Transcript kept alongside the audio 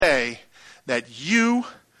that you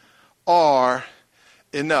are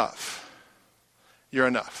enough. You're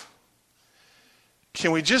enough.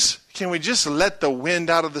 Can we just let the wind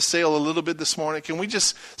out of the sail a little bit this morning? Can we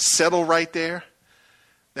just settle right there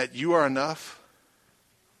that you are enough?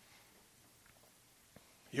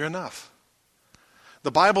 You're enough.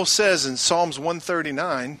 The Bible says in Psalms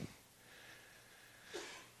 139,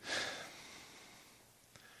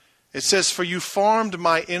 it says, "For you formed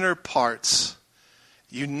my inner parts.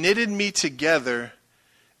 You knitted me together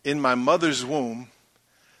in my mother's womb.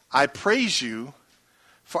 I praise you,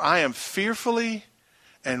 for I am fearfully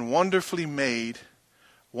and wonderfully made.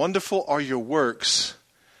 Wonderful are your works.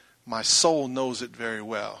 My soul knows it very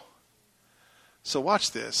well." So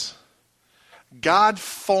watch this. God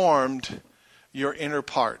formed your inner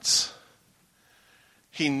parts.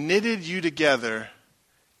 He knitted you together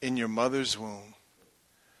in your mother's womb.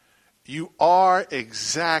 You are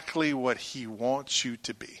exactly what he wants you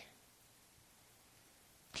to be.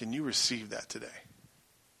 Can you receive that today?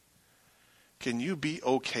 Can you be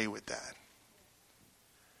okay with that?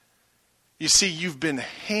 You see, you've been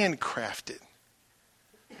handcrafted,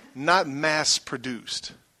 not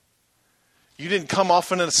mass-produced. You didn't come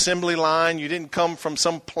off an assembly line. You didn't come from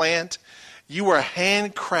some plant. You were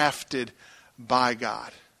handcrafted by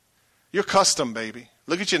God. You're custom, baby.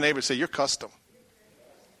 Look at your neighbor and say, "You're custom."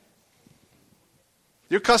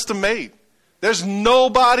 You're custom made. There's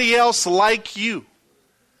nobody else like you.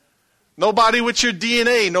 Nobody with your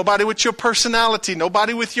DNA, nobody with your personality,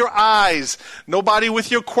 nobody with your eyes, nobody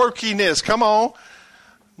with your quirkiness. Come on.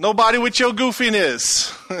 Nobody with your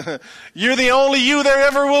goofiness. You're the only you there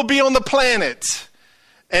ever will be on the planet.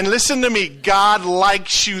 And listen to me, God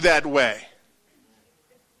likes you that way.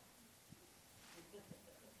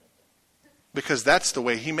 Because that's the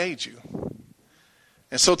way he made you.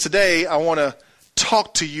 And so today I want to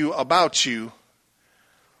talk to you about you.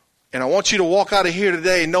 And I want you to walk out of here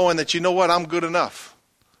today knowing that, you know what, I'm good enough.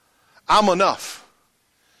 I'm enough.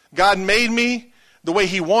 God made me the way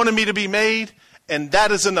he wanted me to be made, and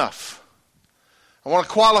that is enough. I want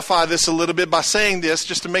to qualify this a little bit by saying this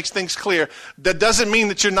just to make things clear. That doesn't mean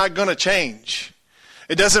that you're not going to change.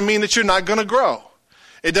 It doesn't mean that you're not going to grow.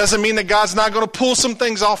 It doesn't mean that God's not going to pull some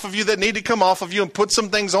things off of you that need to come off of you and put some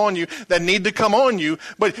things on you that need to come on you.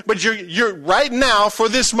 But you're right now, for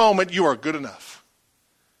this moment, you are good enough.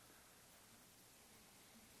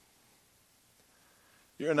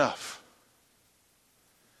 You're enough.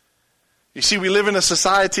 You see, we live in a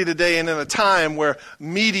society today and in a time where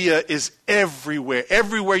media is everywhere.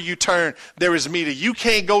 Everywhere you turn, there is media. You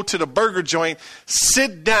can't go to the burger joint,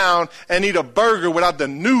 sit down, and eat a burger without the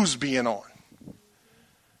news being on.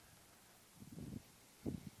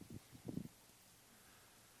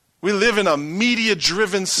 We live in a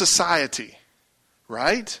media-driven society,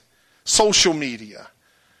 right? Social media.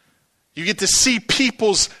 You get to see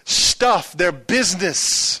people's stuff, their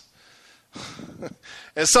business.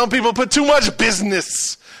 And some people put too much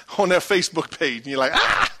business on their Facebook page. And you're like,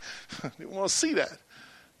 they want to see that.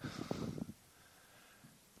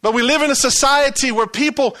 But we live in a society where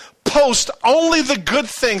people post only the good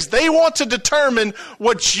things. They want to determine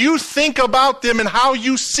what you think about them and how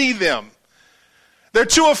you see them. They're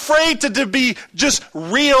too afraid to be just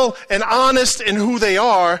real and honest in who they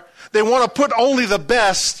are. They want to put only the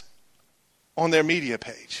best on their media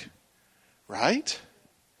page, right?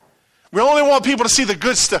 We only want people to see the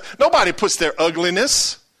good stuff. Nobody puts their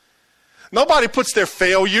ugliness. Nobody puts their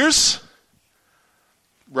failures,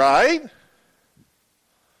 right?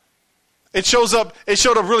 It showed up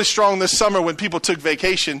really strong this summer when people took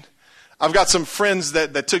vacation. I've got some friends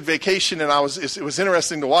that took vacation, and it was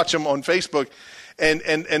interesting to watch them on Facebook.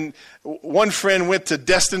 And one friend went to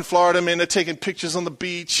Destin, Florida, man, they're taking pictures on the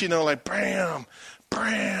beach, like bam,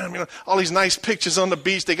 all these nice pictures on the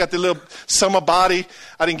beach. They got the little summer body.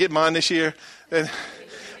 I didn't get mine this year. And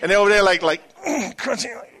they're over there like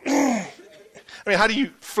crunching. I mean, how do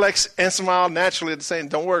you flex and smile naturally at the same?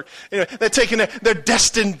 Don't work. Anyway, they're taking their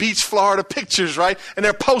Destin Beach, Florida pictures, right? And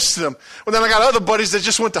they're posting them. Well, then I got other buddies that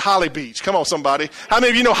just went to Holly Beach. Come on, somebody. How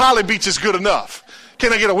many of you know Holly Beach is good enough?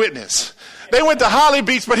 Can I get a witness? They went to Holly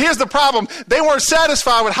Beach, but here's the problem. They weren't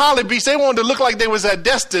satisfied with Holly Beach. They wanted to look like they was at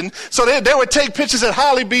Destin. So they would take pictures at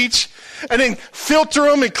Holly Beach and then filter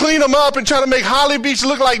them and clean them up and try to make Holly Beach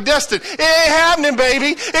look like Destin. It ain't happening,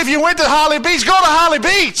 baby. If you went to Holly Beach, go to Holly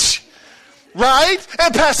Beach, right?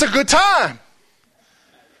 And pass a good time.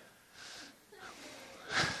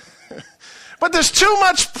 But there's too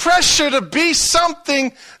much pressure to be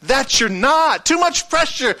something that you're not. Too much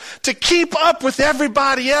pressure to keep up with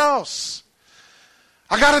everybody else.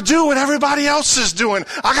 I got to do what everybody else is doing.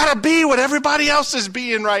 I got to be what everybody else is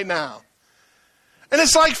being right now. And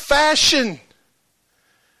it's like fashion.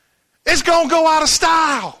 It's going to go out of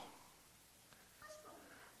style.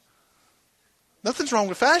 Nothing's wrong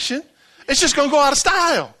with fashion. It's just going to go out of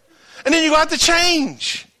style. And then you have to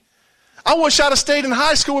change. I wish I'd have stayed in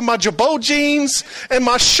high school with my Jabot jeans and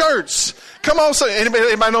my shirts. Come on, so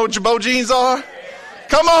anybody know what Jabot jeans are?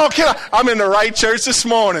 Come on, kid. I'm in the right church this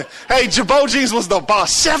morning. Hey, Jabot jeans was the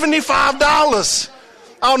boss. $75.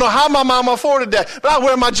 I don't know how my mama afforded that, but I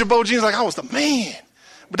wear my Jabot jeans like I was the man.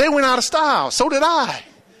 But they went out of style. So did I.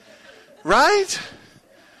 Right?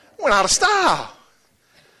 Went out of style.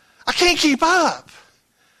 I can't keep up.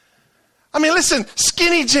 I mean, listen,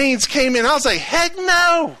 skinny jeans came in. I was like, heck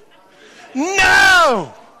no.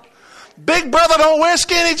 No. Big brother don't wear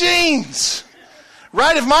skinny jeans.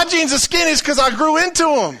 Right? If my jeans are skinny, it's because I grew into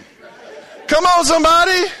them. Come on,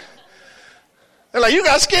 somebody. They're like, you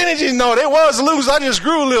got skinny jeans. No, they was loose. I just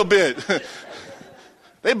grew a little bit.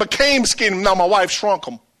 They became skinny. Now my wife shrunk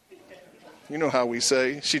them. You know how we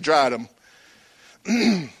say. She dried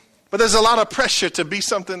them. But there's a lot of pressure to be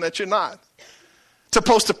something that you're not. To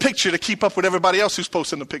post a picture to keep up with everybody else who's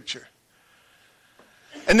posting a picture.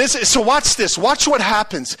 And so watch this. Watch what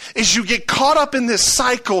happens is you get caught up in this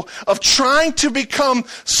cycle of trying to become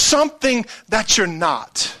something that you're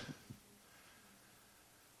not.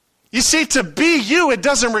 You see, to be you, it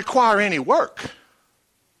doesn't require any work.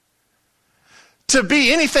 To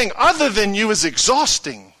be anything other than you is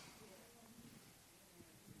exhausting.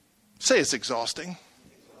 Say it's exhausting.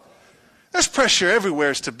 There's pressure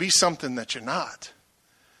everywhere to be something that you're not.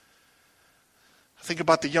 Think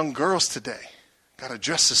about the young girls today. Got to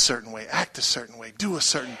dress a certain way, act a certain way, do a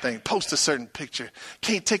certain thing, post a certain picture.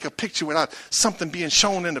 Can't take a picture without something being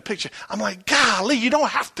shown in the picture. I'm like, golly, you don't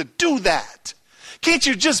have to do that. Can't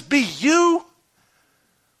you just be you?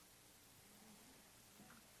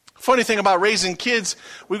 Funny thing about raising kids,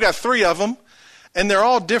 we've got 3 of them, and they're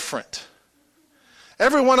all different.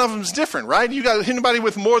 Every one of them is different, right? You got anybody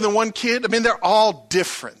with more than one kid? I mean, they're all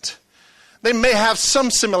different. They may have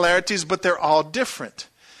some similarities, but they're all different.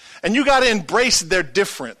 And you got to embrace their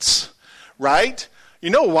difference, right?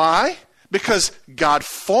 You know why? Because God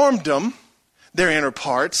formed them, their inner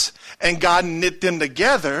parts, and God knit them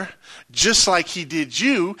together just like he did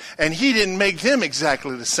you, and he didn't make them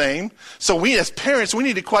exactly the same. So we as parents, we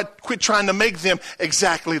need to quit trying to make them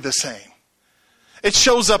exactly the same. It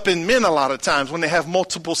shows up in men a lot of times when they have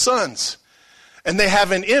multiple sons. And they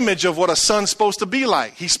have an image of what a son's supposed to be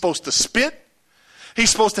like. He's supposed to spit. He's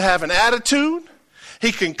supposed to have an attitude.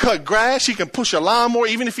 He can cut grass. He can push a lawnmower.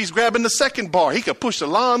 Even if he's grabbing the second bar, he can push the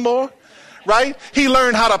lawnmower. Right? He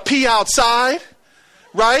learned how to pee outside.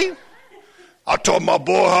 Right? I taught my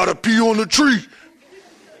boy how to pee on the tree.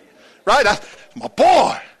 Right? My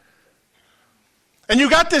boy. And you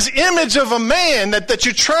got this image of a man that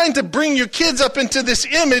you're trying to bring your kids up into this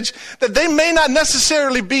image that they may not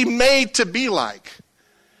necessarily be made to be like.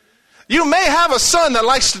 You may have a son that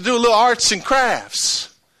likes to do little arts and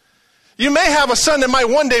crafts. You may have a son that might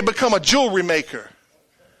one day become a jewelry maker.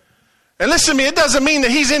 And listen to me, it doesn't mean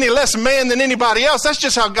that he's any less man than anybody else. That's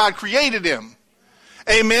just how God created him.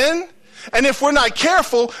 Amen? And if we're not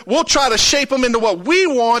careful, we'll try to shape them into what we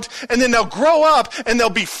want, and then they'll grow up and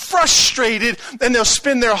they'll be frustrated, and they'll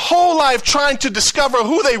spend their whole life trying to discover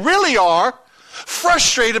who they really are,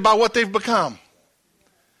 frustrated by what they've become.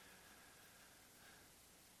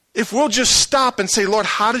 If we'll just stop and say, Lord,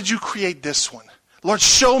 how did you create this one? Lord,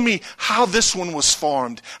 show me how this one was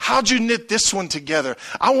formed. How'd you knit this one together?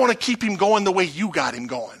 I want to keep him going the way you got him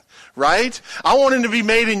going, right? I want him to be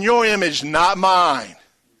made in your image, not mine.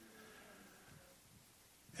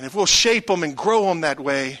 And if we'll shape them and grow them that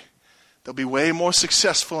way, they'll be way more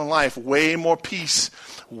successful in life, way more peace,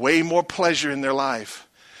 way more pleasure in their life.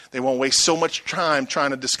 They won't waste so much time trying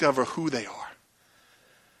to discover who they are.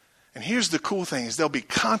 And here's the cool thing is they'll be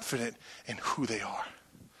confident in who they are.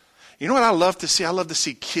 You know what I love to see? I love to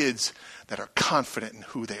see kids that are confident in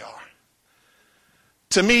who they are.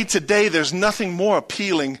 To me today, there's nothing more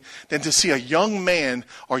appealing than to see a young man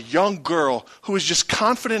or young girl who is just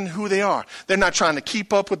confident in who they are. They're not trying to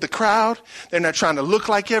keep up with the crowd. They're not trying to look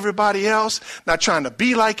like everybody else, not trying to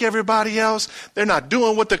be like everybody else. They're not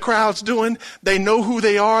doing what the crowd's doing. They know who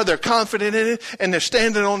they are. They're confident in it, and they're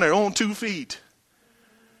standing on their own 2 feet.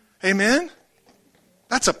 Amen?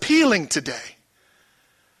 That's appealing today.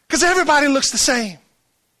 Because everybody looks the same.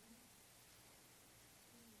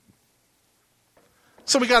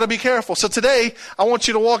 So we got to be careful. So today, I want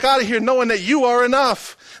you to walk out of here knowing that you are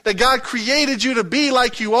enough. That God created you to be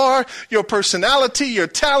like you are. Your personality, your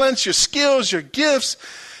talents, your skills, your gifts.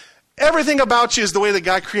 Everything about you is the way that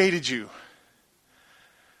God created you.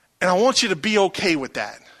 And I want you to be okay with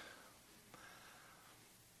that.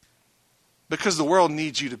 Because the world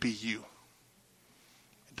needs you to be you.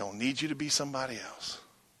 It don't need you to be somebody else.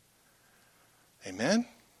 Amen?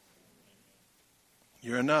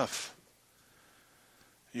 You're enough.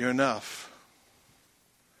 You're enough.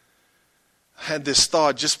 I had this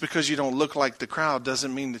thought, just because you don't look like the crowd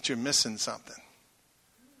doesn't mean that you're missing something.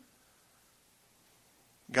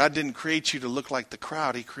 God didn't create you to look like the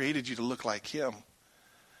crowd. He created you to look like him.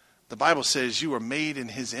 The Bible says you are made in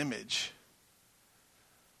his image.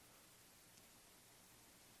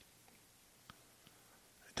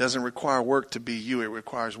 It doesn't require work to be you. It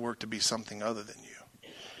requires work to be something other than you.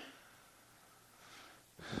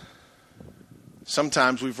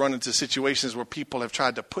 Sometimes we've run into situations where people have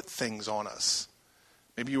tried to put things on us.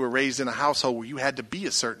 Maybe you were raised in a household where you had to be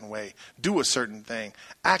a certain way, do a certain thing,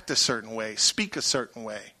 act a certain way, speak a certain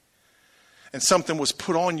way. And something was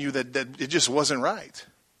put on you that it just wasn't right.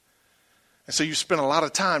 And so you spent a lot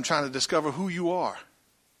of time trying to discover who you are.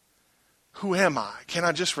 Who am I? Can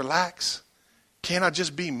I just relax? Can I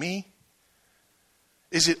just be me?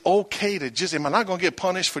 Is it okay to am I not going to get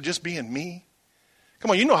punished for just being me? Come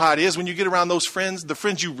on, you know how it is when you get around those friends, the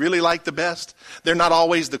friends you really like the best. They're not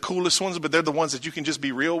always the coolest ones, but they're the ones that you can just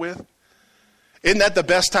be real with. Isn't that the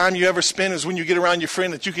best time you ever spend, is when you get around your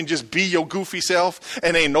friend that you can just be your goofy self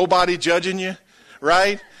and ain't nobody judging you,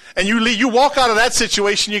 right? And you walk out of that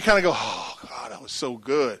situation, you kind of go, oh, God, that was so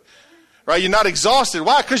good, right? You're not exhausted.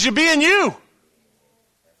 Why? Because you're being you.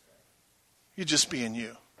 You're just being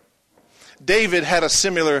you. David had a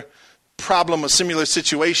similar problem, a similar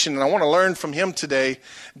situation, and I want to learn from him today.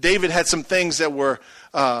 David had some things that were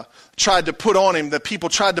tried to put on him, that people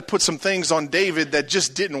tried to put some things on David that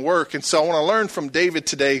just didn't work. And so I want to learn from David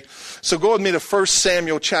today. So go with me to 1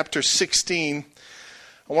 Samuel chapter 16.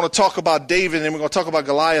 I want to talk about David, and we're going to talk about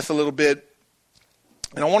Goliath a little bit.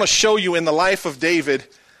 And I want to show you in the life of David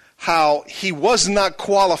how he was not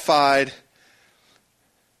qualified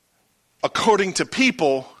according to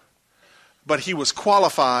people, but he was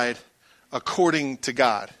qualified according to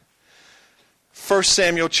God. 1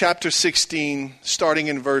 Samuel chapter 16, starting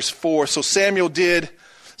in verse 4. So Samuel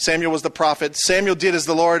was the prophet. Samuel did as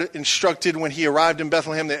the Lord instructed. When he arrived in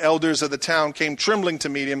Bethlehem, the elders of the town came trembling to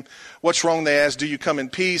meet him. What's wrong, they asked. Do you come in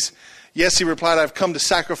peace? Yes, he replied, I've come to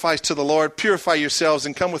sacrifice to the Lord. Purify yourselves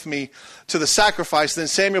and come with me to the sacrifice. Then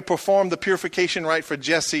Samuel performed the purification rite for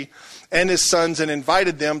Jesse and his sons and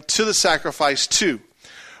invited them to the sacrifice too.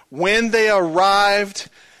 When they arrived,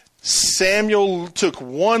 Samuel took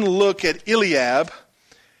one look at Eliab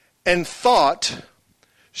and thought,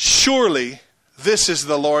 surely this is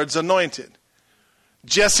the Lord's anointed.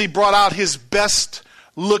 Jesse brought out his best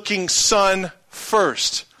looking son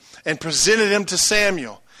first and presented him to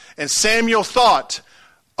Samuel. And Samuel thought,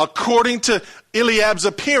 according to Eliab's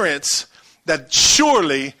appearance, that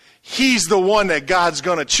surely he's the one that God's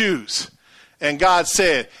going to choose. And God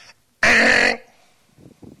said,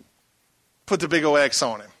 put the big old X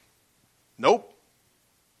on him. Nope.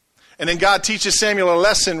 And then God teaches Samuel a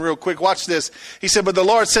lesson real quick. Watch this. He said, but the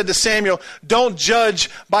Lord said to Samuel, don't judge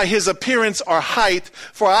by his appearance or height,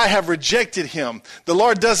 for I have rejected him. The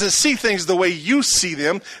Lord doesn't see things the way you see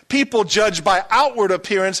them. People judge by outward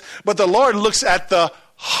appearance, but the Lord looks at the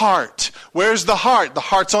heart. Where's the heart? The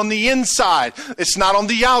heart's on the inside. It's not on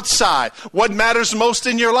the outside. What matters most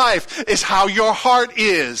in your life is how your heart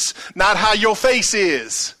is, not how your face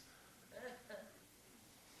is.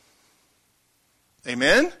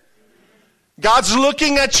 Amen? God's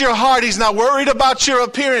looking at your heart. He's not worried about your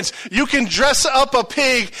appearance. You can dress up a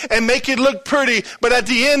pig and make it look pretty, but at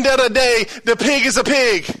the end of the day, the pig is a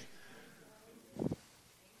pig.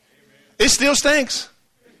 It still stinks.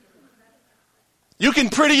 You can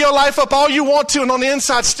pretty your life up all you want to, and on the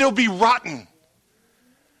inside still be rotten.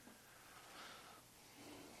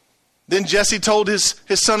 Then Jesse told his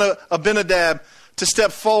son Abinadab to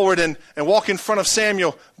step forward and walk in front of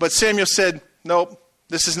Samuel. But Samuel said, nope,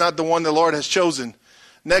 this is not the one the Lord has chosen.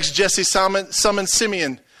 Next, Jesse summoned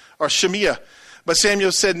Simeon or Shemiah. But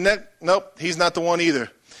Samuel said, nope, he's not the one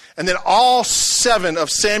either. And then all 7 of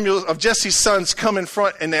Jesse's sons come in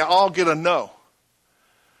front, and they all get a no.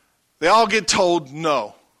 They all get told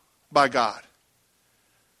no by God.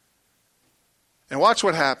 And watch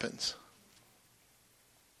what happens.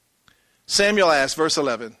 Samuel asked, verse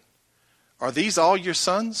 11, are these all your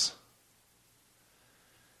sons?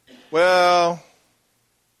 Well,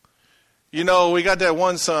 we got that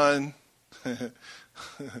one son.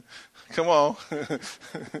 Come on.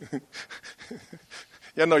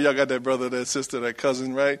 Y'all know y'all got that brother, that sister, that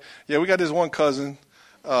cousin, right? Yeah, we got this one cousin.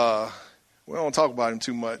 We don't talk about him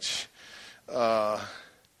too much.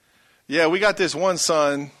 Yeah, we got this one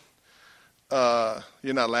son.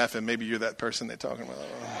 You're not laughing. Maybe you're that person they're talking about.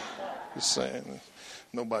 Just saying.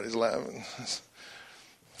 Nobody's laughing.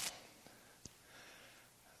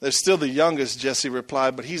 They're still the youngest, Jesse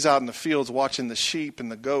replied, but he's out in the fields watching the sheep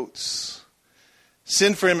and the goats.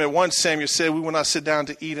 Send for him at once, Samuel said. We will not sit down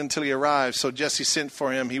to eat until he arrives. So Jesse sent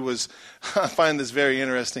for him. He was, I find this very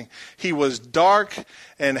interesting. He was dark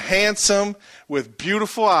and handsome with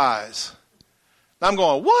beautiful eyes. I'm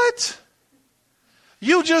going, what?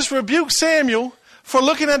 You just rebuked Samuel for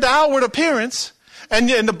looking at the outward appearance, and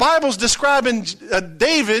the Bible's describing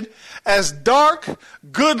David as dark,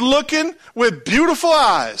 good-looking, with beautiful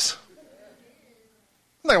eyes.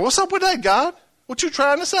 I'm like, what's up with that, God? What you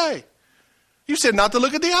trying to say? You said not to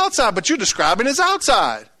look at the outside, but you're describing his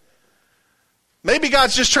outside. Maybe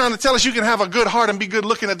God's just trying to tell us you can have a good heart and be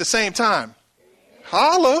good-looking at the same time.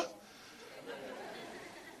 Holla.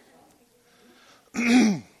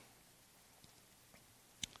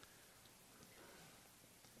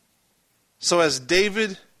 So as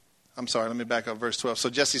David, let me back up verse 12. So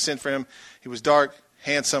Jesse sent for him. He was dark,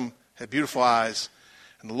 handsome, had beautiful eyes.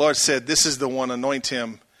 And the Lord said, this is the one, anoint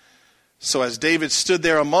him. So as David stood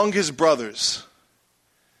there among his brothers,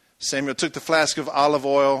 Samuel took the flask of olive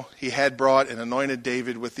oil he had brought and anointed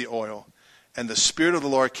David with the oil. And the Spirit of the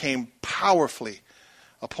Lord came powerfully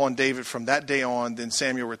upon David from that day on. Then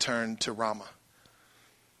Samuel returned to Ramah.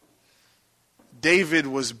 David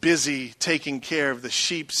was busy taking care of the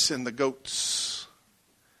sheep and the goats.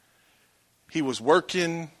 He was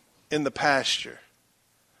working in the pasture.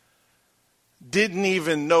 Didn't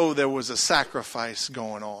even know there was a sacrifice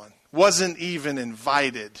going on. Wasn't even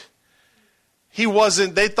invited.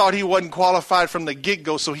 They thought he wasn't qualified from the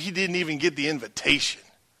get-go, so he didn't even get the invitation.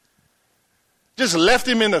 Just left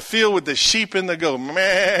him in the field with the sheep and the goat.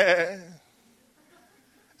 Man.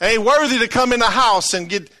 Ain't worthy to come in the house and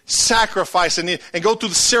get sacrificed and go through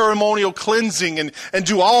the ceremonial cleansing and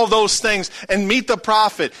do all those things and meet the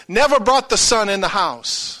prophet. Never brought the son in the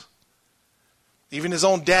house. Even his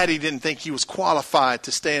own daddy didn't think he was qualified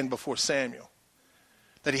to stand before Samuel.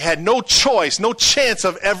 That he had no choice, no chance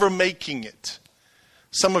of ever making it.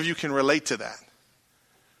 Some of you can relate to that.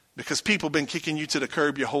 Because people have been kicking you to the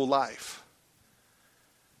curb your whole life.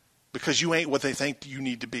 Because you ain't what they think you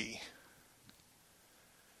need to be.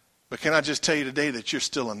 But can I just tell you today that you're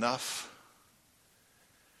still enough?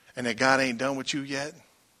 And that God ain't done with you yet?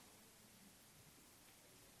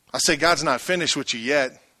 I say God's not finished with you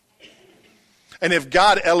yet. And if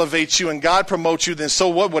God elevates you and God promotes you, then so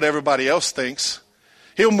what everybody else thinks?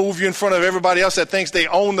 He'll move you in front of everybody else that thinks they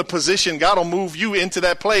own the position. God will move you into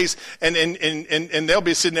that place and they'll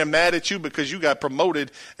be sitting there mad at you because you got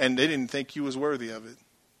promoted and they didn't think you was worthy of it.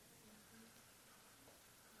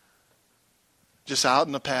 Just out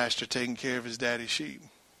in the pasture taking care of his daddy's sheep.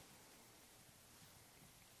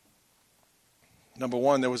 Number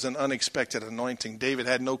one, there was an unexpected anointing. David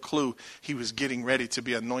had no clue he was getting ready to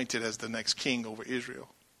be anointed as the next king over Israel.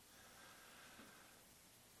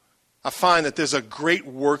 I find that there's a great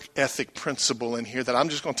work ethic principle in here that I'm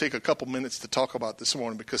just going to take a couple minutes to talk about this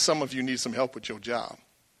morning because some of you need some help with your job.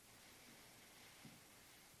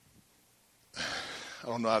 I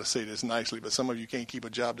don't know how to say this nicely, but some of you can't keep a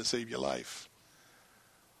job to save your life.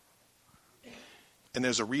 And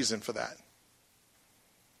there's a reason for that.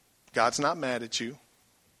 God's not mad at you,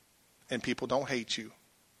 and people don't hate you.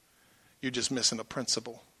 You're just missing a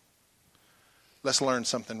principle. Let's learn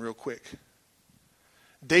something real quick.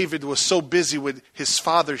 David was so busy with his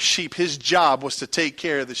father's sheep. His job was to take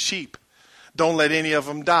care of the sheep. Don't let any of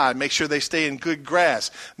them die. Make sure they stay in good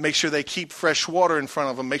grass. Make sure they keep fresh water in front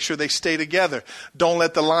of them. Make sure they stay together. Don't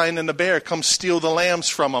let the lion and the bear come steal the lambs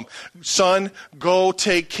from them. Son, go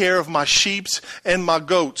take care of my sheep and my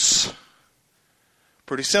goats.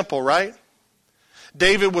 Pretty simple, right?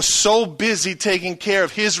 David was so busy taking care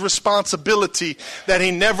of his responsibility that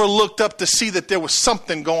he never looked up to see that there was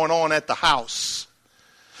something going on at the house.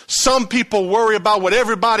 Some people worry about what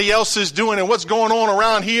everybody else is doing and what's going on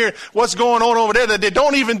around here, what's going on over there, that they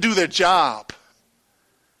don't even do their job.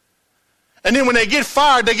 And then when they get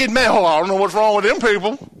fired, they get mad. Oh, I don't know what's wrong with them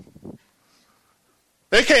people.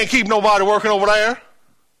 They can't keep nobody working over there.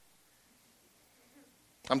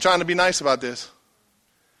 I'm trying to be nice about this.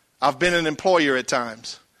 I've been an employer at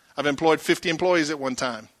times. I've employed 50 employees at one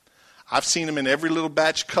time. I've seen them in every little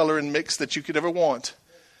batch, color, and mix that you could ever want.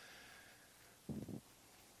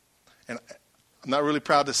 And I'm not really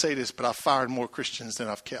proud to say this, but I've fired more Christians than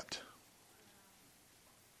I've kept.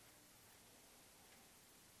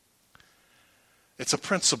 It's a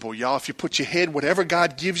principle, y'all. If you put your head, whatever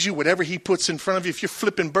God gives you, whatever he puts in front of you, if you're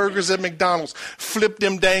flipping burgers at McDonald's, flip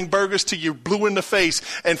them dang burgers till you're blue in the face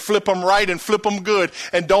and flip them right and flip them good.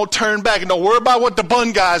 And don't turn back and don't worry about what the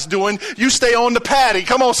bun guy's doing. You stay on the patty.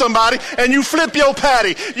 Come on, somebody. And you flip your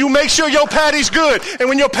patty. You make sure your patty's good. And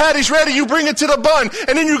when your patty's ready, you bring it to the bun.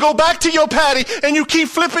 And then you go back to your patty and you keep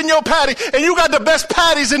flipping your patty. And you got the best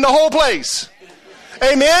patties in the whole place.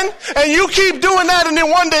 Amen? And you keep doing that, and then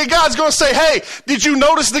one day God's going to say, hey, did you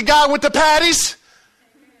notice the guy with the patties?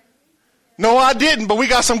 No, I didn't, but we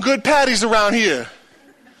got some good patties around here.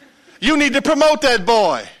 You need to promote that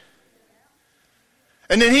boy.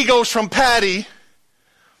 And then he goes from patty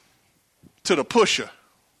to the pusher,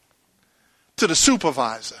 to the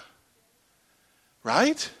supervisor.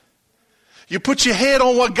 Right? You put your head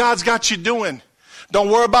on what God's got you doing. Don't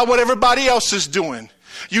worry about what everybody else is doing.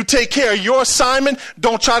 You take care of your assignment.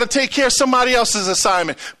 Don't try to take care of somebody else's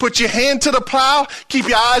assignment. Put your hand to the plow. Keep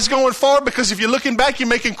your eyes going forward, because if you're looking back, you're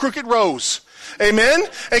making crooked rows. Amen?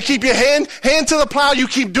 And keep your hand to the plow. You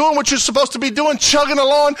keep doing what you're supposed to be doing, chugging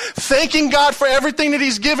along, thanking God for everything that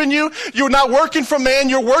he's given you. You're not working for man.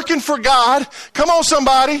 You're working for God. Come on,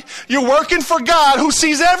 somebody. You're working for God, who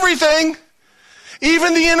sees everything,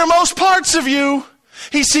 even the innermost parts of you.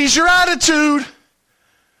 He sees your attitude.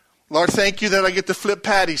 Lord, thank you that I get to flip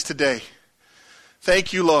patties today.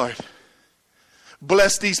 Thank you, Lord.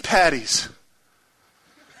 Bless these patties.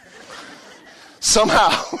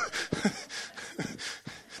 Somehow.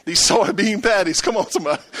 These soybean patties. Come on,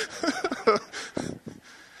 somebody.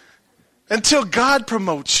 Until God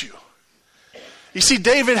promotes you. You see,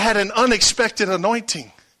 David had an unexpected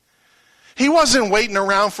anointing. He wasn't waiting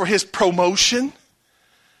around for his promotion.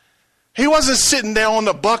 He wasn't sitting there on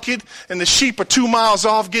the bucket and the sheep are 2 miles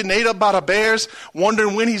off getting ate up by the bears,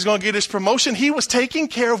 wondering when he's going to get his promotion. He was taking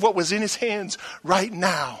care of what was in his hands right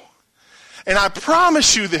now. And I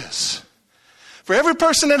promise you this, for every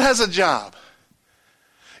person that has a job,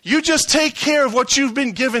 you just take care of what you've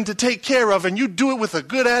been given to take care of, and you do it with a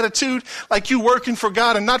good attitude, like you working for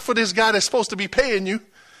God and not for this guy that's supposed to be paying you.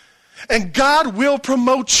 And God will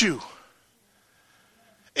promote you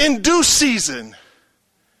in due season.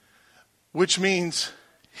 Which means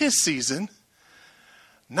his season,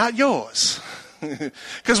 not yours.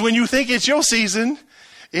 Because when you think it's your season,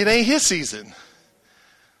 it ain't his season.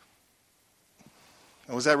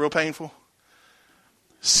 Was that real painful?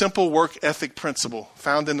 Simple work ethic principle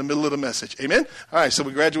found in the middle of the message. Amen? All right, so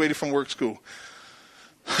we graduated from work school.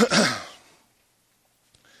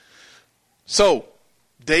 So,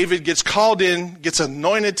 David gets called in, gets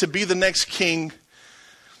anointed to be the next king.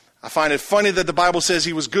 I find it funny that the Bible says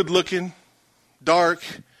he was good looking, dark,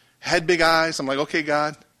 had big eyes. I'm like, okay,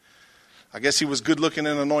 God, I guess he was good looking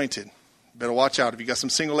and anointed. Better watch out. If you got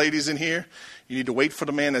some single ladies in here, you need to wait for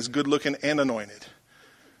the man that's good looking and anointed.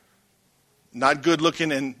 Not good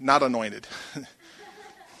looking and not anointed.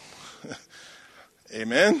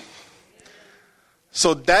 Amen.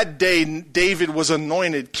 So that day, David was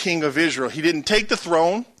anointed king of Israel. He didn't take the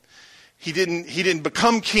throne. He didn't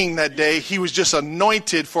become king that day. He was just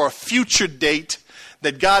anointed for a future date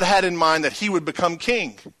that God had in mind that he would become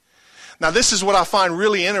king. Now, this is what I find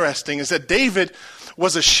really interesting, is that David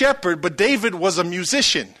was a shepherd, but David was a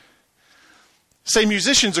musician. Say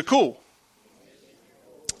musicians are cool.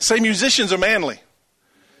 Say musicians are manly.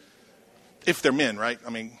 If they're men, right? I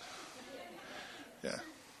mean, yeah.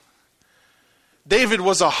 David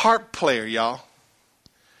was a harp player, y'all.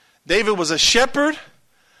 David was a shepherd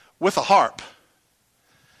with a harp.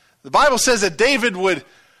 The Bible says that David would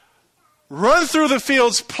run through the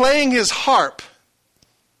fields playing his harp.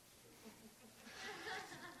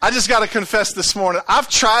 I just got to confess this morning, I've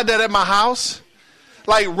tried that at my house.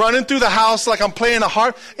 Like running through the house like I'm playing a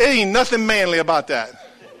harp. It ain't nothing manly about that.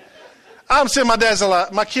 I'm sitting,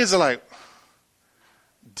 my kids are like,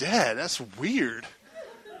 Dad, that's weird.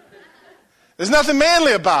 There's nothing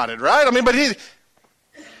manly about it, right? I mean, but he's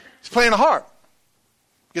playing a harp.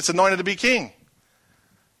 Gets anointed to be king.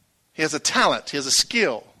 He has a talent. He has a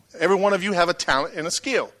skill. Every one of you have a talent and a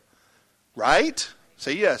skill. Right?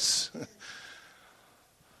 Say yes.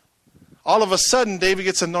 All of a sudden, David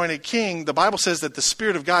gets anointed king. The Bible says that the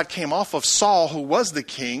Spirit of God came off of Saul, who was the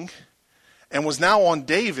king, and was now on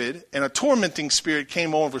David, and a tormenting spirit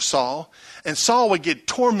came over Saul, and Saul would get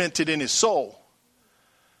tormented in his soul.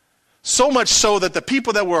 So much so that the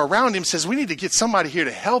people that were around him says, we need to get somebody here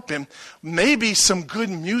to help him. Maybe some good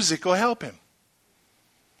music will help him.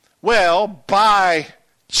 Well, by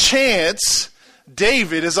chance,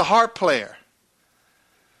 David is a harp player.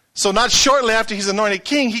 So not shortly after he's anointed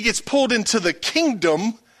king, he gets pulled into the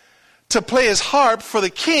kingdom to play his harp for the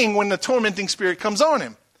king when the tormenting spirit comes on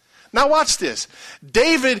him. Now watch this.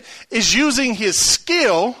 David is using his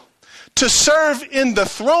skill to serve in the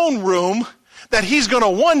throne room that he's going to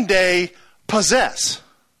one day possess.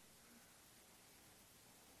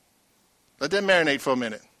 Let that marinate for a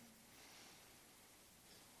minute.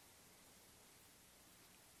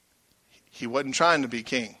 He wasn't trying to be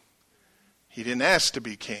king. He didn't ask to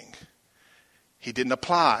be king. He didn't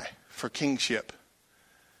apply for kingship.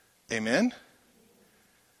 Amen?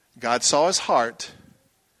 God saw his heart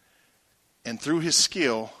and through his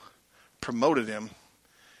skill promoted him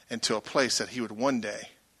into a place that he would one day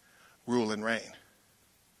rule and reign.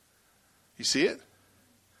 You see it?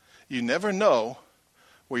 You never know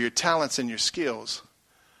where your talents and your skills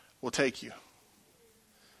will take you.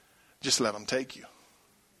 Just let them take you.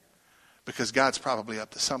 Because God's probably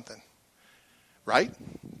up to something. Right?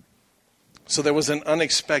 So there was an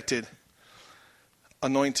unexpected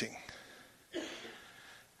anointing.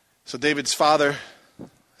 So David's father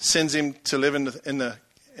sends him to live in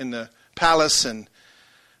the palace, and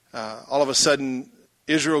all of a sudden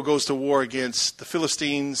Israel goes to war against the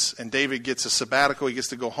Philistines, and David gets a sabbatical. He gets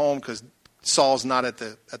to go home because Saul's not at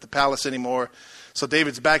the palace anymore. So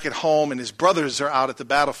David's back at home, and his brothers are out at the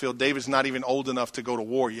battlefield. David's not even old enough to go to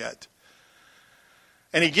war yet.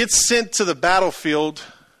 And he gets sent to the battlefield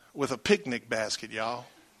with a picnic basket, y'all.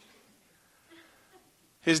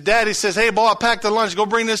 His daddy says, hey, boy, I packed the lunch. Go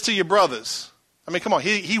bring this to your brothers. I mean, come on.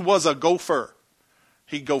 He was a gopher.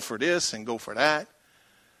 He'd go for this and go for that.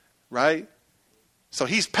 Right? So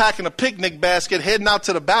he's packing a picnic basket, heading out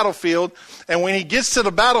to the battlefield. And when he gets to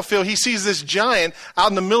the battlefield, he sees this giant out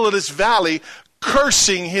in the middle of this valley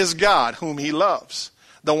cursing his God, whom he loves.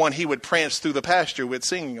 The one he would prance through the pasture with,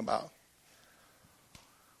 singing about.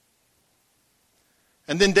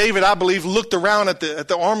 And then David, I believe, looked around at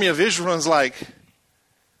the army of Israel and was like,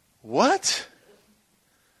 what?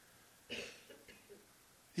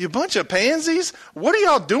 You bunch of pansies? What are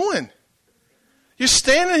y'all doing? You're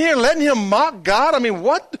standing here letting him mock God? I mean,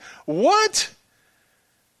 what? What?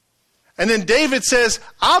 And then David says,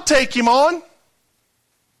 I'll take him on.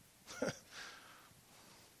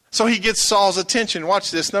 So he gets Saul's attention.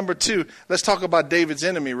 Watch this. Number 2, let's talk about David's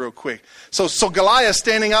enemy real quick. So Goliath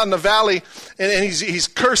standing out in the valley, and he's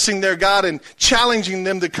cursing their God and challenging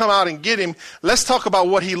them to come out and get him. Let's talk about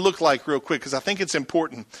what he looked like real quick, because I think it's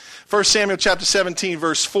important. 1 Samuel chapter 17,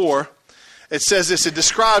 verse 4, it says this. It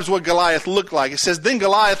describes what Goliath looked like. It says, then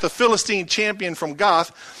Goliath, the Philistine champion from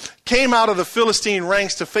Gath, came out of the Philistine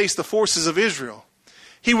ranks to face the forces of Israel.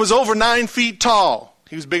 He was over 9 feet tall.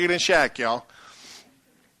 He was bigger than Shaq, y'all.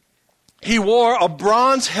 He wore a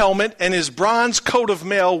bronze helmet, and his bronze coat of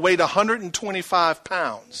mail weighed 125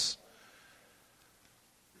 pounds.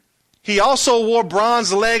 He also wore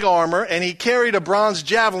bronze leg armor, and he carried a bronze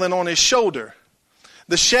javelin on his shoulder.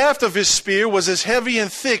 The shaft of his spear was as heavy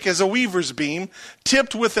and thick as a weaver's beam,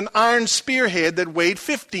 tipped with an iron spearhead that weighed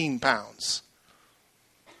 15 pounds.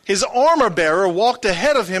 His armor bearer walked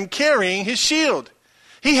ahead of him carrying his shield.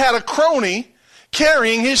 He had a crony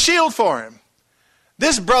carrying his shield for him.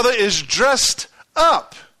 This brother is dressed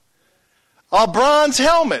up. A bronze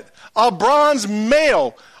helmet, a bronze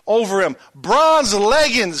mail over him, bronze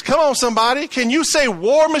leggings. Come on, somebody. Can you say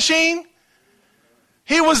war machine?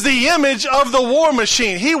 He was the image of the war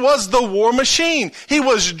machine. He was the war machine. He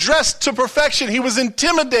was dressed to perfection. He was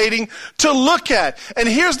intimidating to look at. And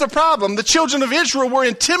here's the problem. The children of Israel were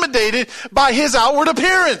intimidated by his outward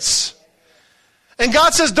appearance. And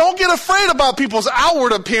God says, don't get afraid about people's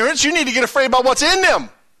outward appearance. You need to get afraid about what's in them.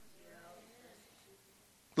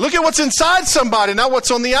 Look at what's inside somebody, not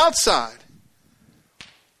what's on the outside.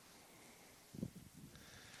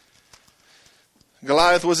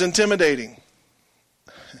 Goliath was intimidating.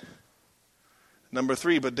 Number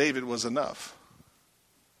 3, but David was enough.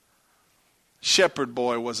 Shepherd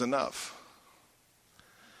boy was enough.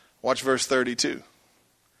 Watch verse 32.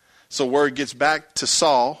 So word gets back to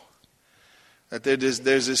Saul that there's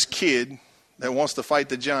this kid that wants to fight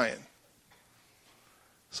the giant.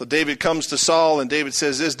 So David comes to Saul, and David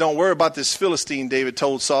says this, don't worry about this Philistine, David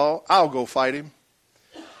told Saul. I'll go fight him.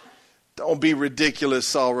 Don't be ridiculous,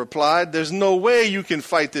 Saul replied. There's no way you can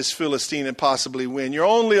fight this Philistine and possibly win. You're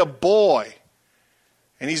only a boy,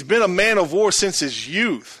 and he's been a man of war since his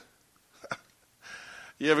youth.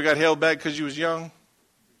 You ever got held back because you was young?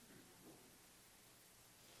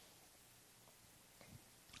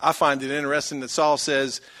 I find it interesting that Saul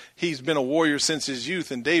says he's been a warrior since his youth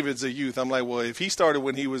and David's a youth. I'm like, well, if he started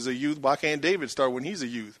when he was a youth, why can't David start when he's a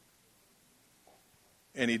youth?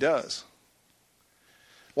 And he does.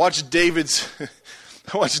 Watch David's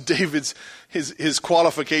his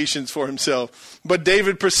qualifications for himself. But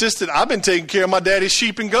David persisted. I've been taking care of my daddy's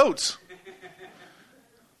sheep and goats.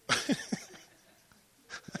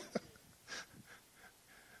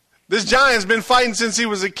 This giant's been fighting since he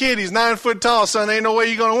was a kid. He's 9 foot tall, son. Ain't no way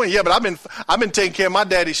you're going to win. Yeah, but I've been taking care of my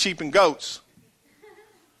daddy's sheep and goats.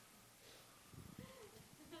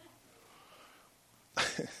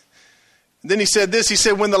 Then he said this. He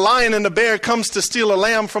said, when the lion and the bear comes to steal a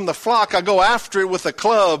lamb from the flock, I go after it with a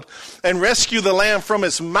club and rescue the lamb from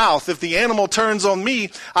its mouth. If the animal turns on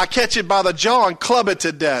me, I catch it by the jaw and club it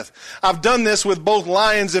to death. I've done this with both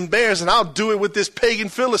lions and bears, and I'll do it with this pagan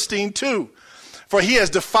Philistine too. For he has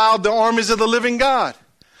defiled the armies of the living God.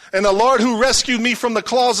 And the Lord who rescued me from the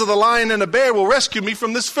claws of the lion and the bear will rescue me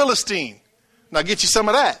from this Philistine. Now get you some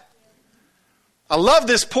of that. I love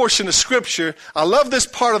this portion of Scripture. I love this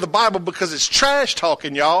part of the Bible because it's trash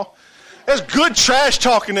talking, y'all. There's good trash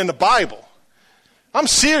talking in the Bible. I'm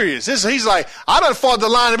serious. He's like, I done fought the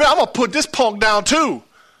lion and bear. I'm going to put this punk down too.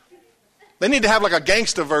 They need to have like a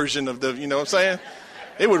gangster version of the, you know what I'm saying?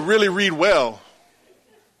 It would really read well.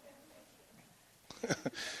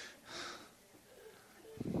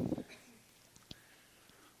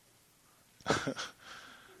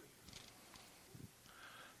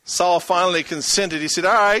 Saul finally consented. He said,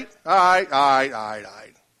 all right.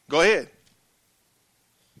 Go ahead.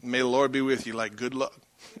 May the Lord be with you. Like, good luck.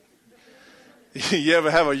 You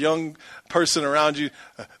ever have a young person around you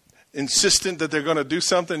insistent that they're going to do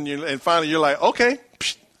something, and finally you're like, okay,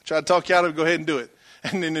 try to talk you out of it, go ahead and do it.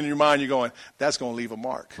 And then in your mind you're going, that's going to leave a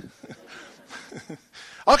mark.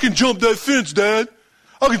 I can jump that fence, Dad.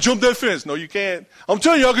 I can jump that fence. No, you can't. I'm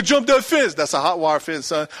telling you, I can jump that fence. That's a hot wire fence,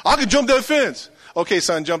 son. I can jump that fence. Okay,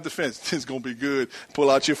 son, jump the fence. It's going to be good. Pull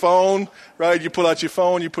out your phone, right? You pull out your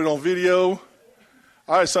phone, you put it on video.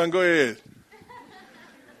 All right, son, go ahead.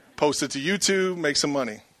 Post it to YouTube, make some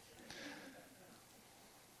money.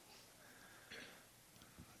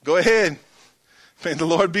 Go ahead. May the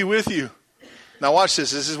Lord be with you. Now watch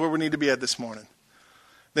this. This is where we need to be at this morning.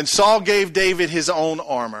 Then Saul gave David his own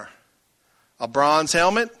armor, a bronze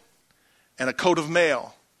helmet and a coat of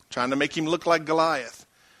mail, trying to make him look like Goliath,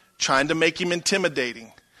 trying to make him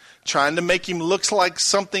intimidating, trying to make him look like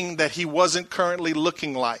something that he wasn't currently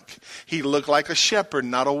looking like. He looked like a shepherd,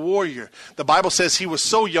 not a warrior. The Bible says he was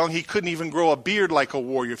so young he couldn't even grow a beard like a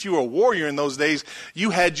warrior. If you were a warrior in those days,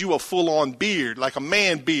 you had a full-on beard, like a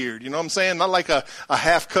man beard. You know what I'm saying? Not like a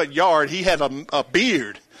half-cut yard. He had a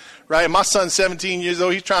beard. Right? My son's 17 years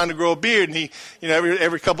old. He's trying to grow a beard, and he,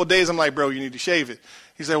 every couple of days, I'm like, bro, you need to shave it.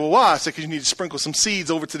 He said, well, why? I said, because you need to sprinkle some seeds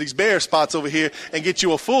over to these bare spots over here and get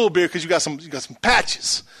you a full beard because you got some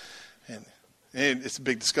patches. And it's a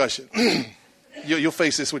big discussion. You'll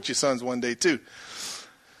face this with your sons one day too.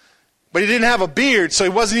 But he didn't have a beard, so he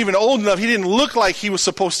wasn't even old enough. He didn't look like he was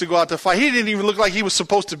supposed to go out to fight. He didn't even look like he was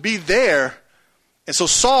supposed to be there. And so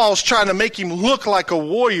Saul's trying to make him look like a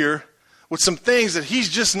warrior with some things that he's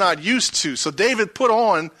just not used to. So David put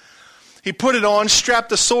it on, strapped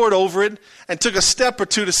the sword over it, and took a step or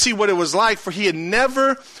two to see what it was like, for he had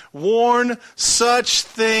never worn such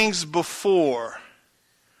things before.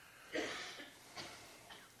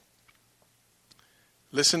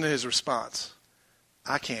 Listen to his response.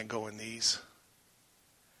 I can't go in these.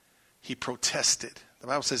 He protested. The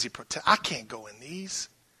Bible says he protested. I can't go in these.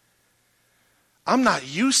 I'm not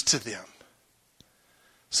used to them.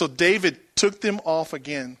 So David took them off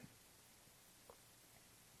again.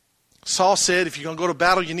 Saul said, if you're going to go to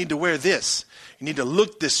battle, you need to wear this. You need to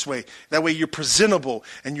look this way. That way you're presentable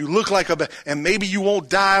and you look like and maybe you won't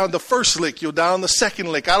die on the first lick. You'll die on the second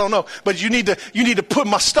lick. I don't know. But you need to put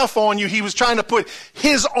my stuff on you. He was trying to put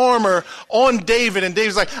his armor on David. And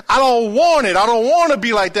David's like, I don't want it. I don't want to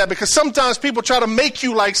be like that, because sometimes people try to make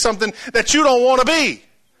you like something that you don't want to be.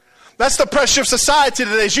 That's the pressure of society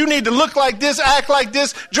today. You need to look like this, act like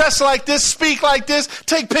this, dress like this, speak like this,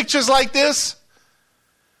 take pictures like this.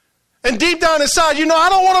 And deep down inside, I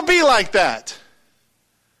don't want to be like that.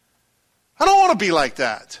 I don't want to be like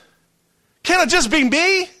that. Can't it just be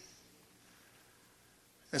me?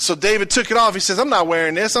 And so David took it off. He says, I'm not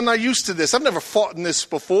wearing this. I'm not used to this. I've never fought in this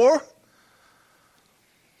before.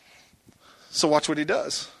 So watch what he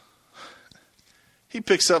does. He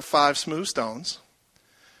picks up 5 smooth stones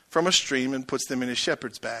from a stream and puts them in his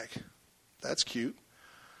shepherd's bag. That's cute.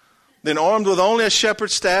 Then, armed with only a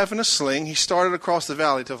shepherd's staff and a sling, he started across the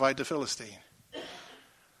valley to fight the Philistine.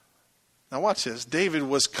 Now watch this. David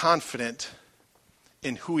was confident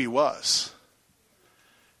in who he was.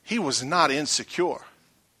 He was not insecure.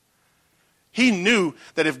 He knew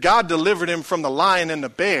that if God delivered him from the lion and the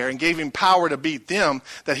bear and gave him power to beat them,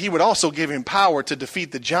 that he would also give him power to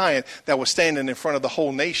defeat the giant that was standing in front of the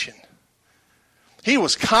whole nation. He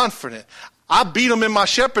was confident. I beat him in my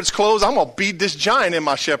shepherd's clothes. I'm going to beat this giant in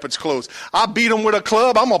my shepherd's clothes. I beat him with a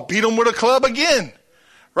club. I'm going to beat him with a club again.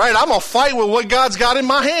 Right? I'm going to fight with what God's got in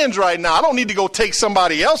my hands right now. I don't need to go take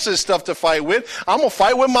somebody else's stuff to fight with. I'm going to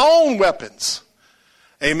fight with my own weapons.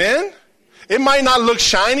 Amen? It might not look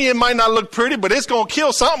shiny. It might not look pretty, but it's going to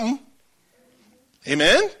kill something.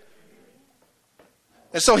 Amen?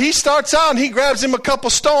 And so he starts out and he grabs him a couple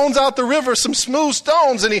stones out the river, some smooth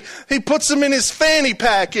stones, and he puts them in his fanny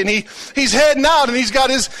pack, and he's heading out, and he's got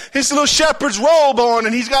his little shepherd's robe on,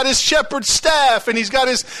 and he's got his shepherd's staff, and he's got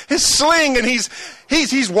his sling, and he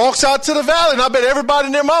walks out to the valley, and I bet everybody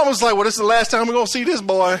in their mom was like, well, this is the last time we're going to see this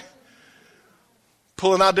boy.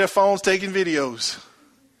 Pulling out their phones, taking videos.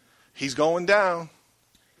 He's going down.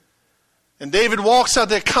 And David walks out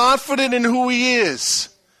there confident in who he is.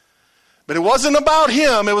 But it wasn't about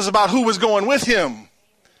him. It was about who was going with him.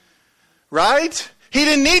 Right? He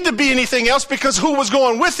didn't need to be anything else because who was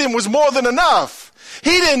going with him was more than enough.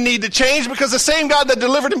 He didn't need to change because the same God that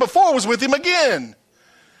delivered him before was with him again.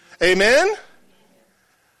 Amen?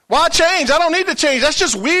 Why change? I don't need to change. That's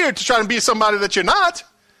just weird to try and be somebody that you're not.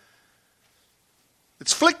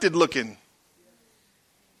 It's afflicted looking.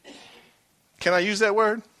 Can I use that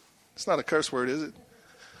word? It's not a curse word, is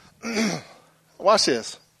it? Watch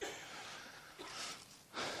this.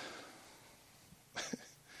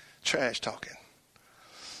 Trash talking.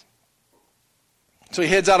 So he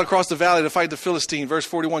heads out across the valley to fight the Philistine. Verse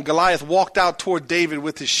 41, Goliath walked out toward David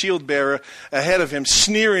with his shield bearer ahead of him,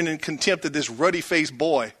 sneering in contempt at this ruddy-faced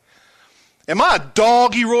boy. Am I a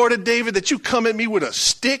dog, he roared at David, that you come at me with a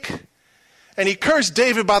stick? And he cursed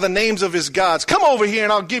David by the names of his gods. Come over here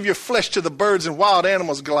and I'll give your flesh to the birds and wild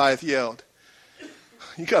animals, Goliath yelled.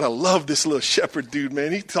 You got to love this little shepherd dude,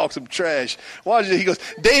 man. He talks some trash. Watch it. He goes,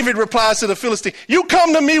 David replies to the Philistine, you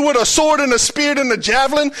come to me with a sword and a spear and a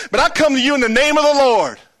javelin, but I come to you in the name of the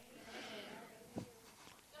Lord.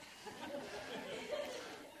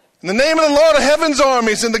 In the name of the Lord of heaven's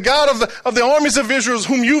armies and the God of the armies of Israel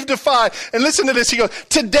whom you've defied. And listen to this. He goes,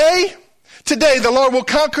 Today the Lord will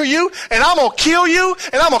conquer you, and I'm going to kill you,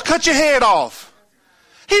 and I'm going to cut your head off.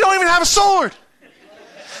 He don't even have a sword.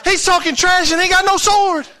 He's talking trash and he got no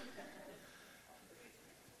sword.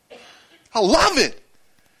 I love it.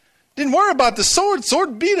 Didn't worry about the sword. Sword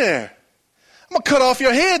would be there. I'm going to cut off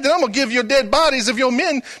your head, then I'm going to give your dead bodies of your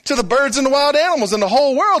men to the birds and the wild animals, and the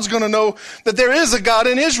whole world's going to know that there is a God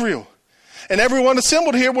in Israel. And everyone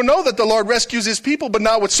assembled here will know that the Lord rescues his people, but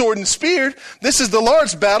not with sword and spear. This is the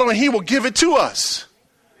Lord's battle, and he will give it to us.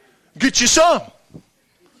 Get you some.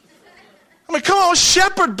 I mean, come on,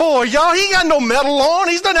 shepherd boy, y'all. He got no metal on.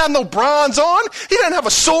 He doesn't have no bronze on. He doesn't have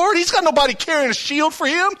a sword. He's got nobody carrying a shield for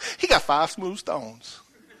him. He got 5 smooth stones.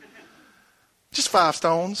 Just 5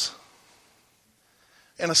 stones.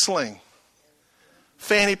 And a sling.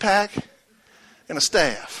 Fanny pack. And a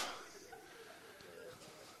staff.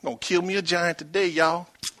 Gonna kill me a giant today, y'all.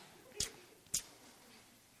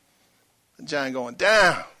 The giant going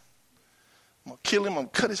down. I'm gonna kill him. I'm gonna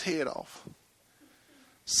cut his head off.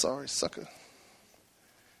 Sorry, sucker.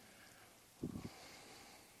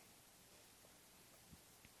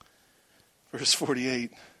 Verse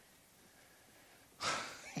 48.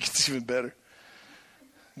 It gets even better.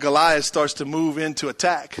 Goliath starts to move into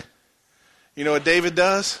attack. You know what David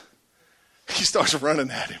does? He starts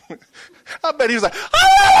running at him. I bet he was like,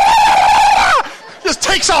 ah! Just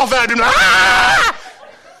takes off at him. Ah!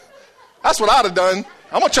 That's what I'd have done.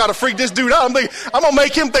 I'm going to try to freak this dude out. I'm going to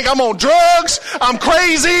make him think I'm on drugs. I'm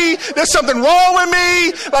crazy. There's something wrong with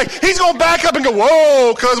me. Like, he's going to back up and go,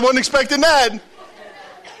 whoa, cuz wasn't expecting that.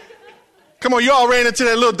 Come on, you all ran into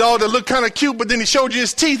that little dog that looked kind of cute, but then he showed you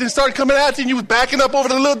his teeth and started coming after you, and you was backing up over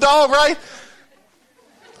the little dog, right?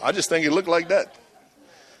 I just think it looked like that.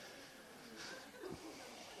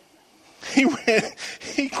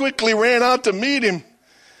 He quickly ran out to meet him.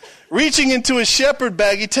 Reaching into his shepherd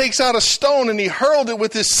bag, he takes out a stone and he hurled it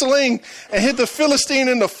with his sling and hit the Philistine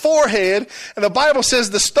in the forehead. And the Bible says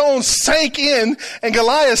the stone sank in and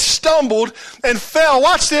Goliath stumbled and fell.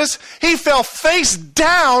 Watch this. He fell face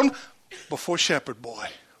down before shepherd boy.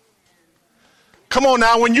 Come on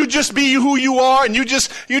now, when you just be who you are and you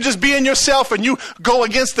just being yourself and you go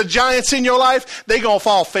against the giants in your life, they gonna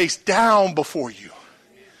fall face down before you.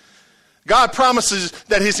 God promises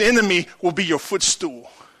that his enemy will be your footstool.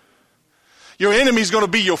 Your enemy's going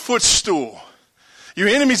to be your footstool. Your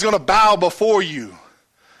enemy's going to bow before you.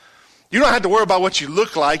 You don't have to worry about what you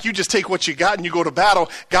look like. You just take what you got and you go to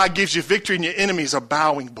battle. God gives you victory and your enemies are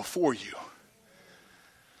bowing before you.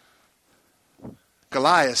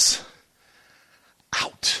 Goliath,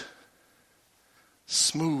 out.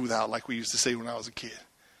 Smooth out, like we used to say when I was a kid.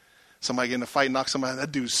 Somebody get in a fight, knock somebody,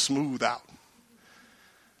 that dude's smooth out.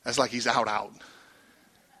 That's like he's out.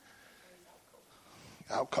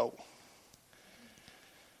 Out cold.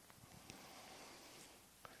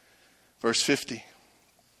 Verse 50.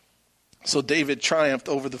 So David triumphed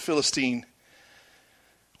over the Philistine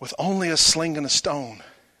with only a sling and a stone,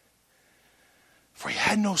 for he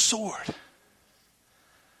had no sword.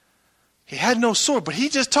 He had no sword, but he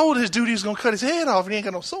just told his dude he was going to cut his head off and he ain't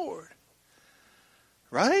got no sword.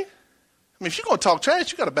 Right? I mean, if you're going to talk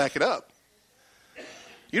trash, you got to back it up.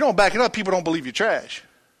 You don't back it up, people don't believe you're trash.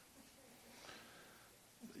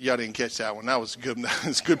 Y'all didn't catch that one. That was good.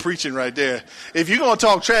 It's good preaching right there. If you're going to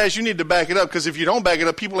talk trash, you need to back it up, because if you don't back it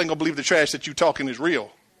up, people ain't going to believe the trash that you talking is real.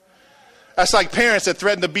 That's like parents that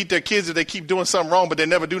threaten to beat their kids if they keep doing something wrong, but they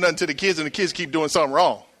never do nothing to the kids and the kids keep doing something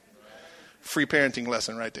wrong. Free parenting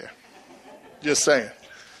lesson right there. Just saying.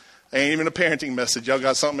 Ain't even a parenting message. Y'all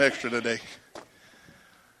got something extra today.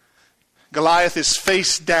 Goliath is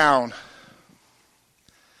face down.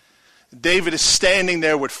 David is standing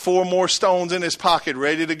there with 4 more stones in his pocket,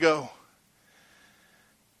 ready to go.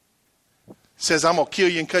 Says, I'm going to kill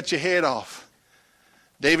you and cut your head off.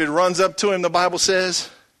 David runs up to him, the Bible says,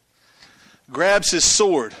 grabs his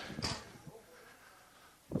sword.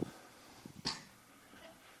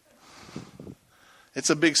 It's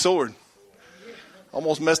a big sword.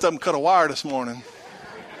 Almost messed up and cut a wire this morning.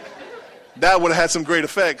 That would have had some great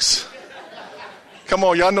effects. Come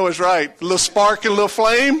on, y'all know it's right. A little spark and a little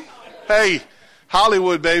flame. Hey,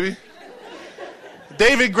 Hollywood, baby.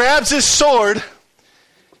 David grabs his sword,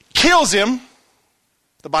 kills him,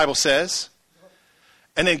 the Bible says,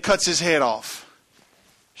 and then cuts his head off.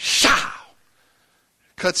 Shah!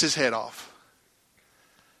 Cuts his head off.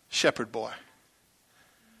 Shepherd boy.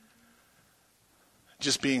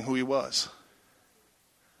 Just being who he was.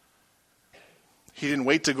 He didn't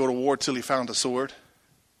wait to go to war till he found a sword.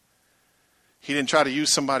 He didn't try to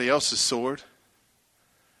use somebody else's sword.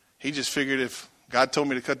 He just figured if God told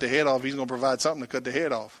me to cut the head off, he's going to provide something to cut the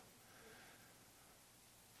head off.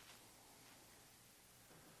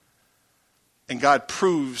 And God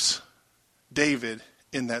proves David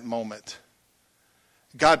in that moment.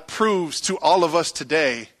 God proves to all of us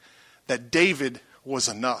today that David was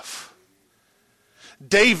enough.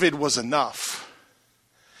 David was enough.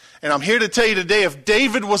 And I'm here to tell you today, if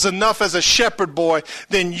David was enough as a shepherd boy,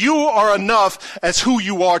 then you are enough as who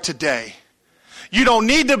you are today. You don't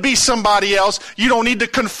need to be somebody else. You don't need to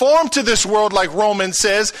conform to this world like Romans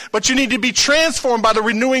says, but you need to be transformed by the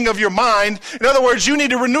renewing of your mind. In other words, you need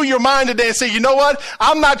to renew your mind today and say, you know what?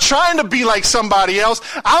 I'm not trying to be like somebody else.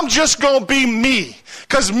 I'm just going to be me,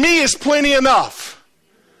 because me is plenty enough.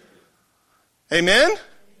 Amen?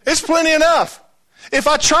 It's plenty enough. If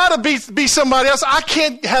I try to be somebody else, I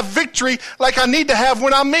can't have victory like I need to have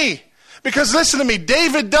when I'm me. Because listen to me,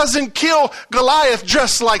 David doesn't kill Goliath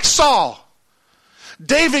dressed like Saul.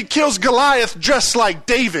 David kills Goliath dressed like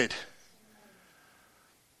David.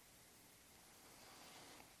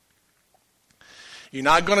 You're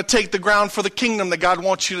not going to take the ground for the kingdom that God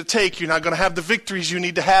wants you to take. You're not going to have the victories you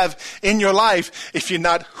need to have in your life if you're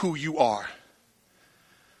not who you are.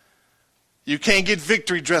 You can't get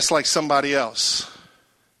victory dressed like somebody else.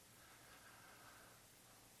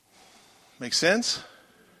 Make sense?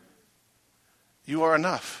 You are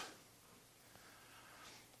enough.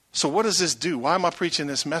 So what does this do? Why am I preaching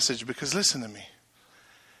this message? Because listen to me.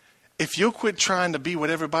 If you'll quit trying to be what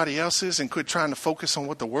everybody else is and quit trying to focus on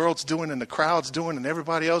what the world's doing and the crowd's doing and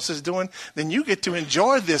everybody else is doing, then you get to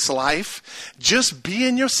enjoy this life just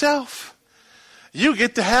being yourself. You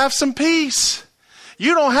get to have some peace.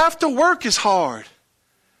 You don't have to work as hard.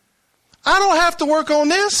 I don't have to work on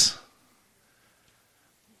this.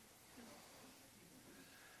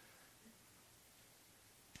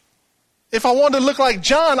 If I wanted to look like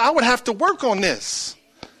John, I would have to work on this.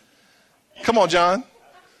 Come on, John.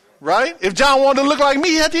 Right? If John wanted to look like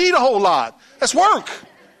me, he had to eat a whole lot. That's work.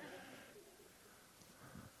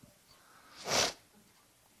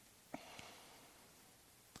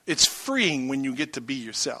 It's freeing when you get to be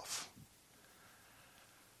yourself.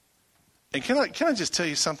 And can I just tell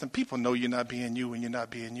you something? People know you're not being you when you're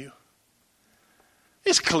not being you.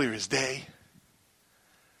 It's clear as day.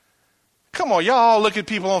 Come on, y'all all look at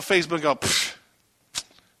people on Facebook and go,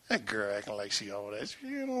 that girl acting like she all that. She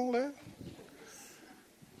ain't all that.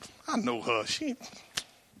 I know her.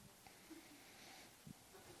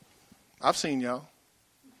 I've seen y'all.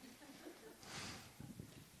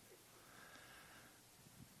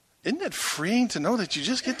 Isn't that freeing to know that you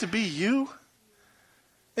just get to be you?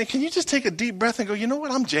 And can you just take a deep breath and go, you know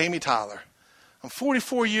what? I'm Jamie Tyler. I'm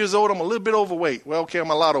 44 years old. I'm a little bit overweight. Well, okay,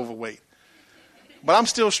 I'm a lot overweight. But I'm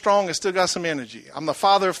still strong and still got some energy. I'm the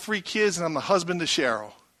father of 3 kids and I'm the husband to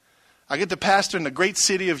Cheryl. I get to pastor in the great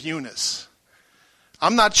city of Eunice.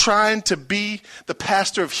 I'm not trying to be the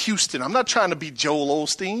pastor of Houston. I'm not trying to be Joel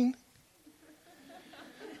Osteen.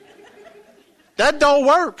 That don't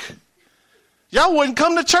work. Y'all wouldn't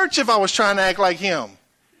come to church if I was trying to act like him.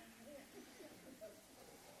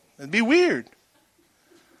 It'd be weird.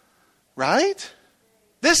 Right?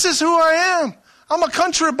 This is who I am. I'm a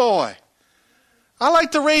country boy. I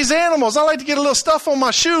like to raise animals. I like to get a little stuff on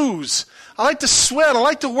my shoes. I like to sweat. I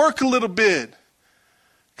like to work a little bit.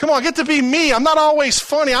 Come on, I get to be me. I'm not always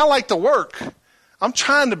funny. I like to work. I'm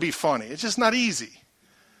trying to be funny. It's just not easy.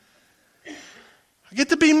 I get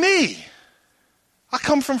to be me. I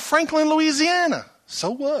come from Franklin, Louisiana.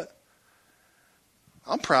 So what?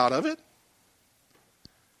 I'm proud of it.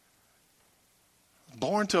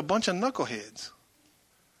 Born to a bunch of knuckleheads.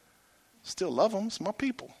 Still love them. It's my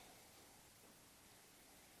people.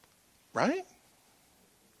 Right?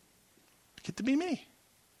 I get to be me.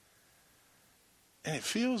 And it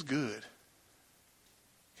feels good.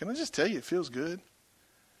 Can I just tell you, it feels good?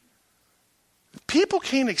 If people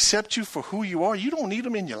can't accept you for who you are, you don't need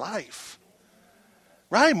them in your life.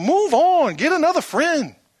 Right? Move on. Get another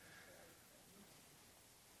friend.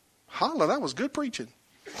 Holla, that was good preaching.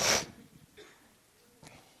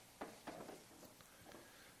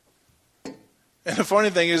 And the funny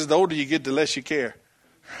thing is, the older you get, the less you care.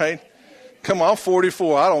 Right? Come on, I'm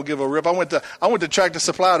 44. I don't give a rip. I went to Tractor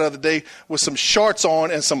Supply the other day with some shorts on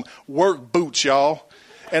and some work boots, y'all.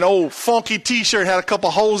 An old funky T-shirt had a couple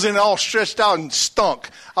holes in it, all stretched out and stunk.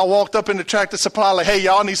 I walked up in the Tractor Supply like, hey,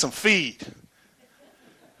 y'all, I need some feed.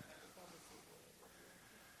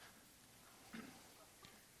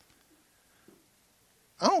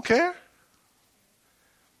 I don't care.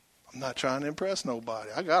 I'm not trying to impress nobody.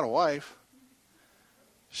 I got a wife.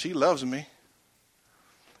 She loves me.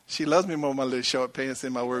 She loves me more with my little short pants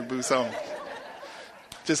and my work boots on.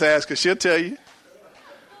 Just ask her. She'll tell you.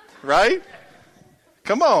 Right?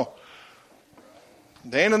 Come on.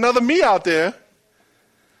 There ain't another me out there.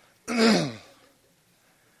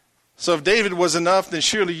 So if David was enough, then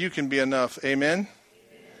surely you can be enough. Amen?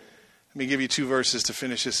 Let me give you 2 verses to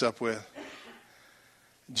finish this up with.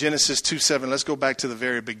 Genesis 2:7. Let's go back to the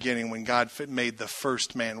very beginning when God made the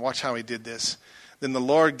first man. Watch how he did this. Then the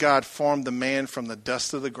Lord God formed the man from the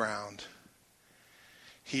dust of the ground.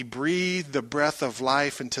 He breathed the breath of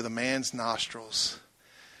life into the man's nostrils,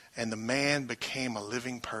 and the man became a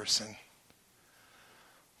living person.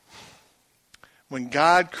 When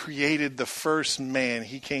God created the first man,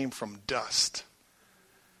 he came from dust,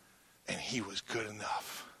 and he was good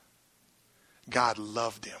enough. God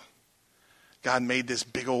loved him. God made this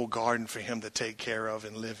big old garden for him to take care of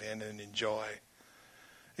and live in and enjoy.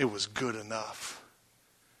 It was good enough.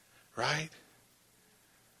 Right?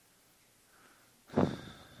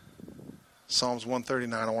 Psalms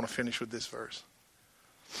 139. I want to finish with this verse.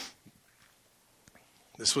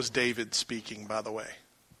 This was David speaking, by the way.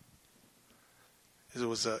 It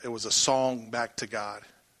was a song back to God.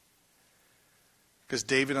 Because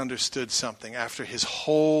David understood something. After his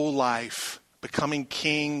whole life, becoming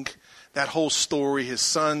king, that whole story, his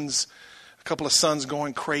sons, a couple of sons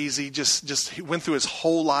going crazy, he went through his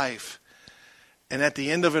whole life. And at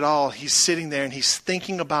the end of it all, he's sitting there and he's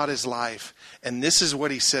thinking about his life. And this is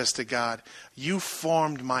what he says to God. You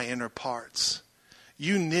formed my inner parts.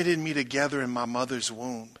 You knitted me together in my mother's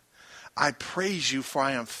womb. I praise you, for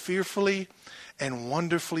I am fearfully and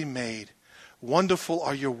wonderfully made. Wonderful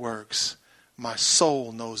are your works. My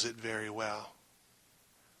soul knows it very well.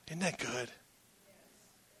 Isn't that good?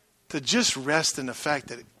 To just rest in the fact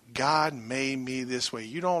that God made me this way.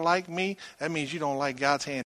 You don't like me? That means you don't like God's hand.